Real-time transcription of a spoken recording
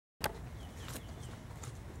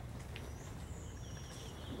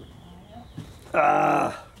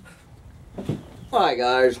Alright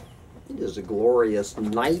guys, it is a glorious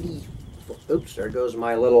 90, oops, there goes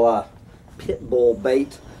my little pit bull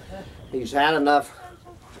bait. He's had enough.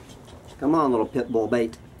 Come on, little pit bull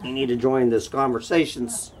bait. You need to join this conversation.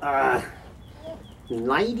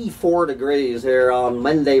 94 degrees here on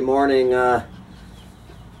Monday morning,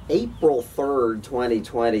 April 3rd,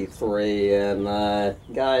 2023. And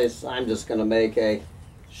guys, I'm just going to make a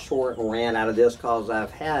short rant out of this because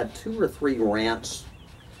I've had 2 or 3 rants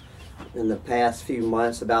in the past few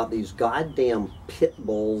months about these goddamn pit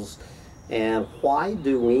bulls and why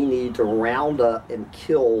do we need to round up and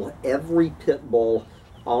kill every pit bull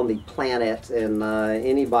on the planet. And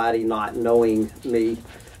anybody not knowing me,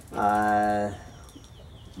 I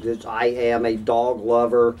am a dog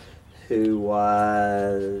lover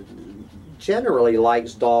who generally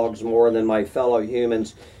likes dogs more than my fellow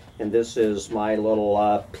humans. And this is my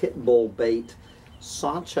little pit bull bait,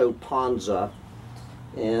 Sancho Panza.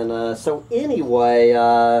 And so anyway,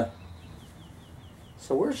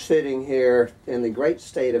 so we're sitting here in the great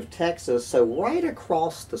state of Texas. So right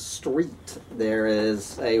across the street, there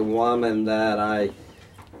is a woman that I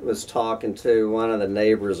was talking to, one of the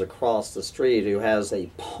neighbors across the street, who has a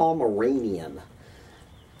Pomeranian.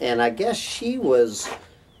 And I guess she was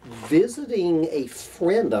visiting a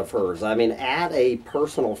friend of hers. I mean, at a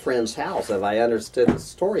personal friend's house, if I understood the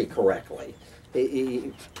story correctly.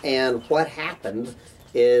 And what happened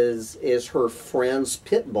is her friend's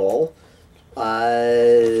pit bull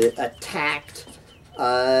attacked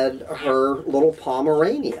her little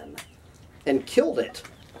Pomeranian and killed it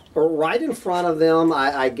right in front of them.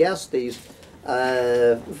 I guess these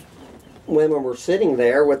women were sitting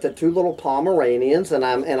there with the 2 little Pomeranians, and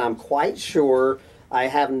I'm quite sure, I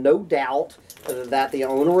have no doubt that the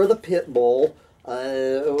owner of the pit bull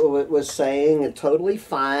was saying, totally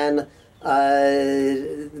fine,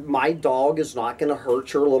 my dog is not going to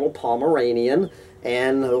hurt your little Pomeranian.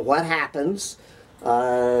 And what happens?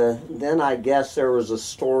 Then I guess there was a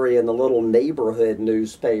story in the little neighborhood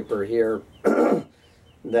newspaper here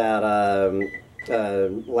that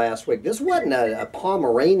last week. This wasn't a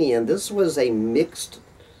Pomeranian. This was a mixed,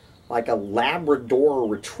 like a Labrador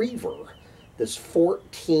Retriever. This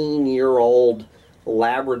 14-year-old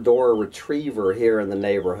Labrador Retriever here in the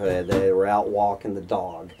neighborhood. They were out walking the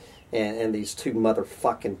dog. And these 2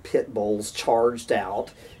 motherfucking pit bulls charged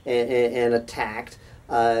out and attacked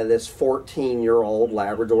this 14-year-old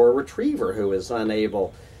Labrador Retriever who is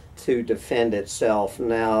unable to defend itself.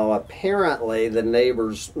 Now, apparently, the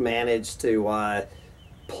neighbors managed to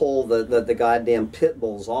pull the goddamn pit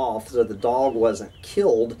bulls off, so the dog wasn't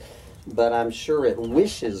killed, but I'm sure it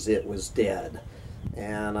wishes it was dead.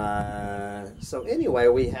 And so anyway,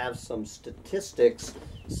 we have some statistics.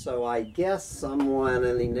 So I guess someone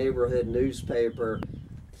in the neighborhood newspaper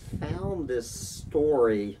found this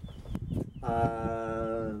story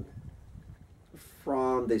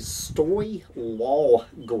from the Stoy Law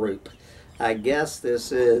Group. I guess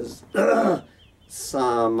this is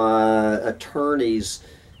some attorneys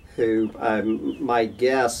who, my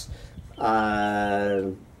guess,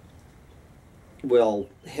 will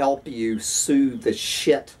help you sue the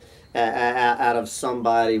shit out of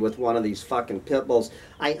somebody with one of these fucking pit bulls.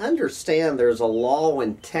 I understand there's a law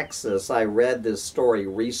in Texas, I read this story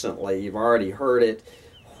recently, you've already heard it,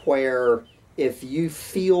 where if you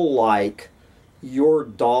feel like your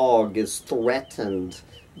dog is threatened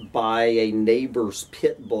by a neighbor's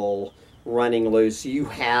pit bull running loose, you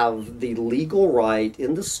have the legal right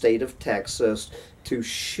in the state of Texas to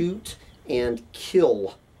shoot and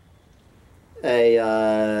kill a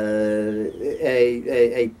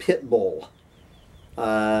pit bull.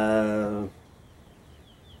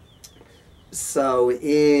 So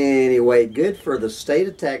anyway, good for the state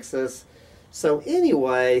of Texas. So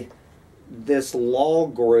anyway, this law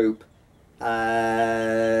group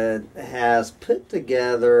has put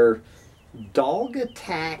together dog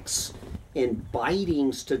attacks and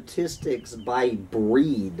biting statistics by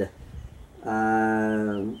breed.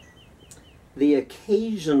 The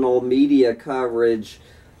occasional media coverage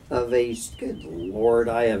of a, good Lord,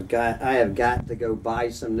 I have got to go buy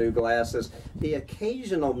some new glasses. The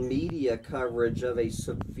occasional media coverage of a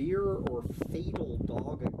severe or fatal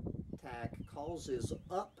dog attack causes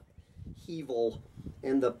upheaval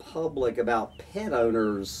in the public about pet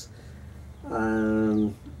owners.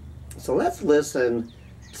 So let's listen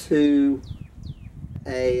to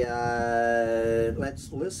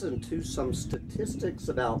let's listen to some statistics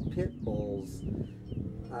about pit bulls.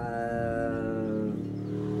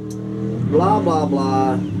 Blah blah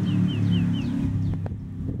blah.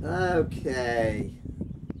 Okay.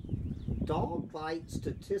 Dog bite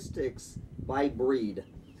statistics by breed.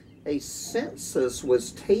 a census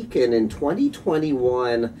was taken in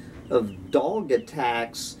 2021 of dog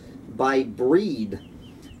attacks by breed.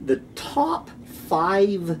 The top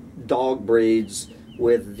 5 dog breeds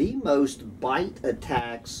with the most bite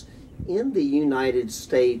attacks in the United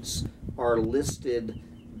States are listed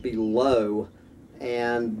below.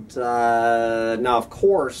 And now, of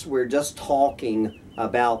course, we're just talking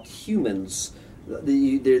about humans.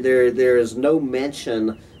 There is no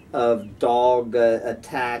mention of dog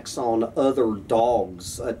attacks on other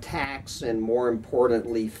dogs, attacks and, more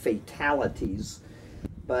importantly, fatalities.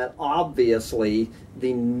 But obviously,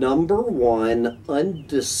 the #1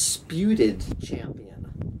 undisputed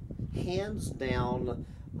champion, hands down,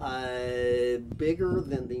 bigger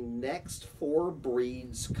than the next 4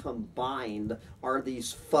 breeds combined, are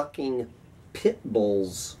these fucking pit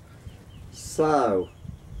bulls. So,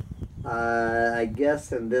 I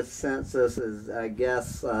guess in this census is,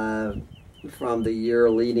 from the year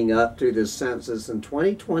leading up to the census in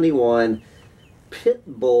 2021, pit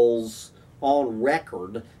bulls on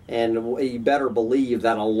record, and you better believe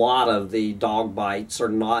that a lot of the dog bites are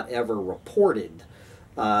not ever reported,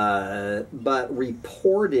 but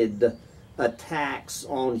reported attacks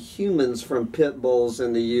on humans from pit bulls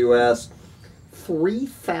in the U.S.,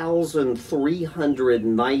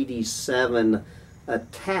 3,397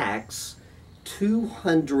 attacks,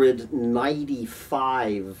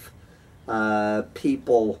 295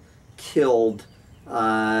 people killed,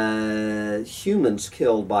 humans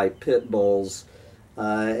killed by pit bulls.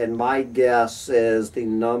 And my guess is the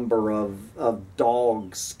number of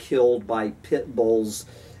dogs killed by pit bulls,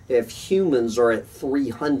 if humans are at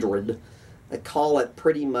 300, I call it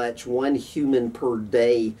pretty much 1 human per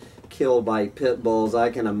day killed by pit bulls. I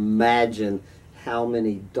can imagine how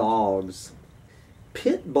many dogs.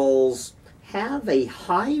 Pit bulls have a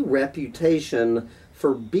high reputation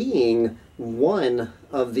for being one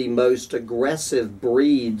of the most aggressive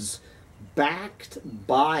breeds, backed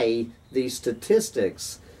by the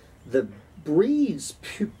statistics. The breed's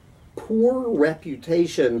poor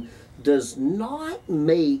reputation does not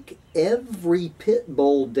make every pit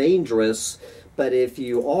bull dangerous, but if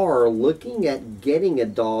you are looking at getting a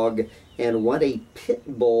dog and want a pit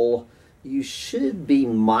bull, you should be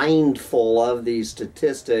mindful of these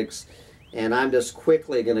statistics. And I'm just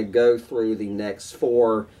quickly going to go through the next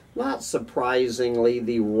 4. Not surprisingly,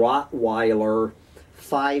 the Rottweiler,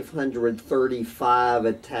 535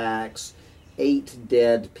 attacks, 8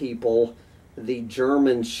 dead people. The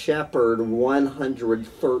German Shepherd,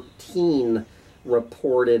 113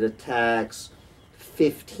 reported attacks,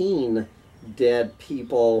 15 dead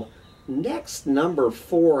people. Next,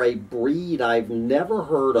 #4, a breed I've never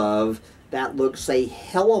heard of that looks a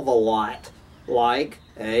hell of a lot like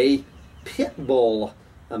a pit bull.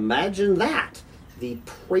 Imagine that. The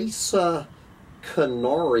Presa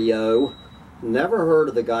Canario. Never heard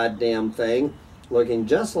of the goddamn thing. Looking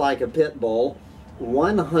just like a pit bull.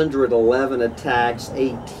 111 attacks,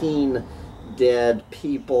 18 dead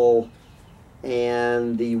people.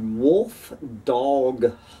 And the Wolf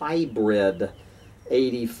Dog Hybrid,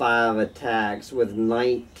 85 attacks with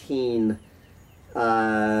 19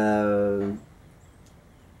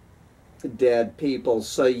 dead people.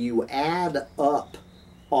 So you add up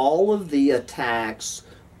all of the attacks,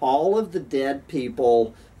 all of the dead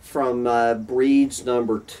people from breeds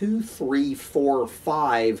number 2, 3, 4,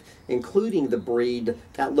 5, including the breed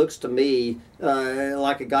that looks to me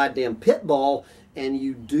like a goddamn pit bull, and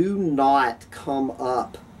you do not come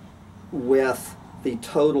up with the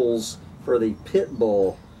totals for the pit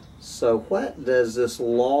bull. So what does this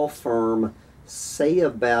law firm say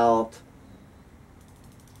about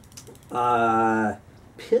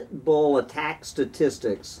pit bull attack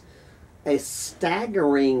statistics? A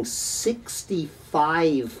staggering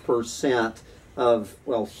 65% of,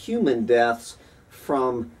 well, human deaths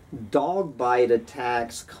from dog bite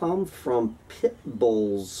attacks come from pit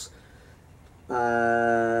bulls.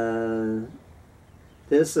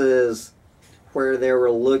 This is where they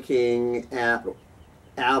were looking at,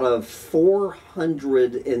 out of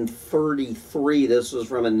 433, this was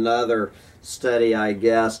from another study, I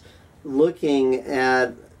guess, looking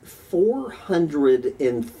at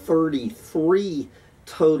 433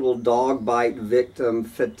 total dog bite victim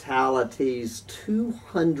fatalities.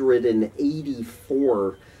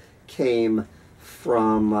 284 came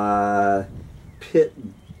from pit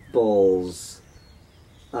bulls.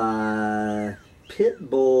 Pit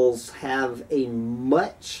bulls have a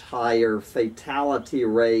much higher fatality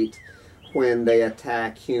rate when they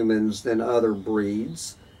attack humans than other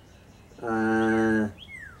breeds.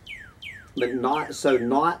 But not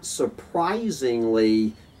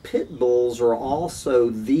surprisingly, pit bulls are also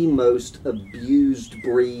the most abused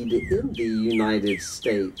breed in the United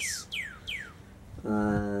States.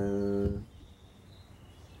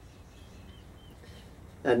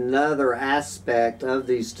 Another aspect of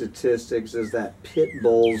these statistics is that pit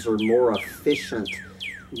bulls are more efficient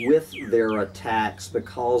with their attacks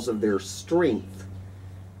because of their strength.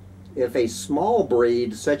 If a small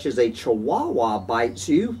breed, such as a Chihuahua, bites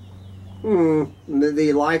you,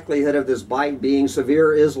 the likelihood of this bite being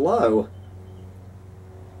severe is low.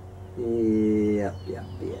 Yep.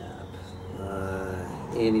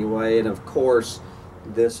 Anyway, and of course,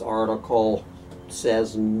 this article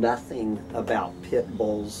says nothing about pit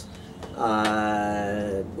bulls,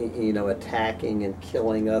 attacking and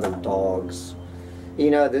killing other dogs.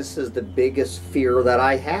 This is the biggest fear that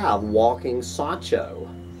I have walking Sancho.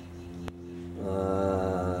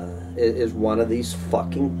 Is one of these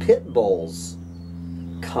fucking pit bulls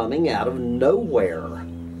coming out of nowhere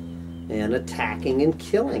and attacking and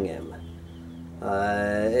killing him.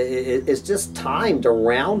 It's just time to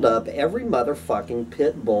round up every motherfucking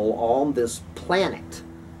pit bull on this planet.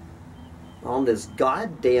 On this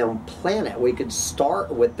goddamn planet. We could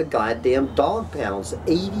start with the goddamn dog pounds.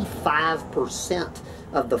 85%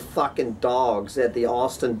 of the fucking dogs at the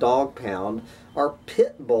Austin Dog Pound are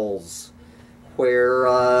pit bulls, where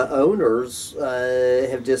owners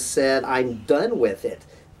have just said, I'm done with it.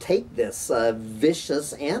 Take this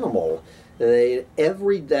vicious animal.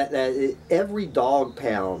 Every dog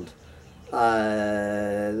pound,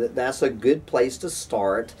 that's a good place to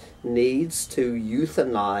start, needs to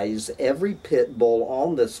euthanize every pit bull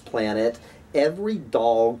on this planet. Every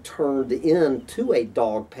dog turned into a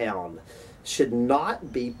dog pound should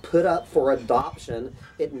not be put up for adoption.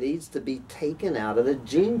 It needs to be taken out of the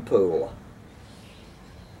gene pool.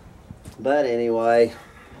 But anyway,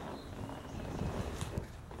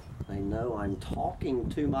 I know I'm talking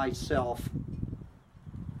to myself.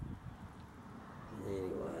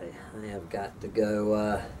 Anyway, I have got to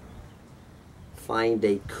go find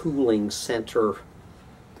a cooling center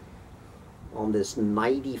on this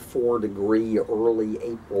 94-degree early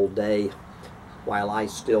April day while I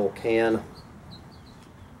still can.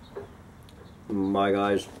 Bye,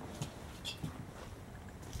 guys.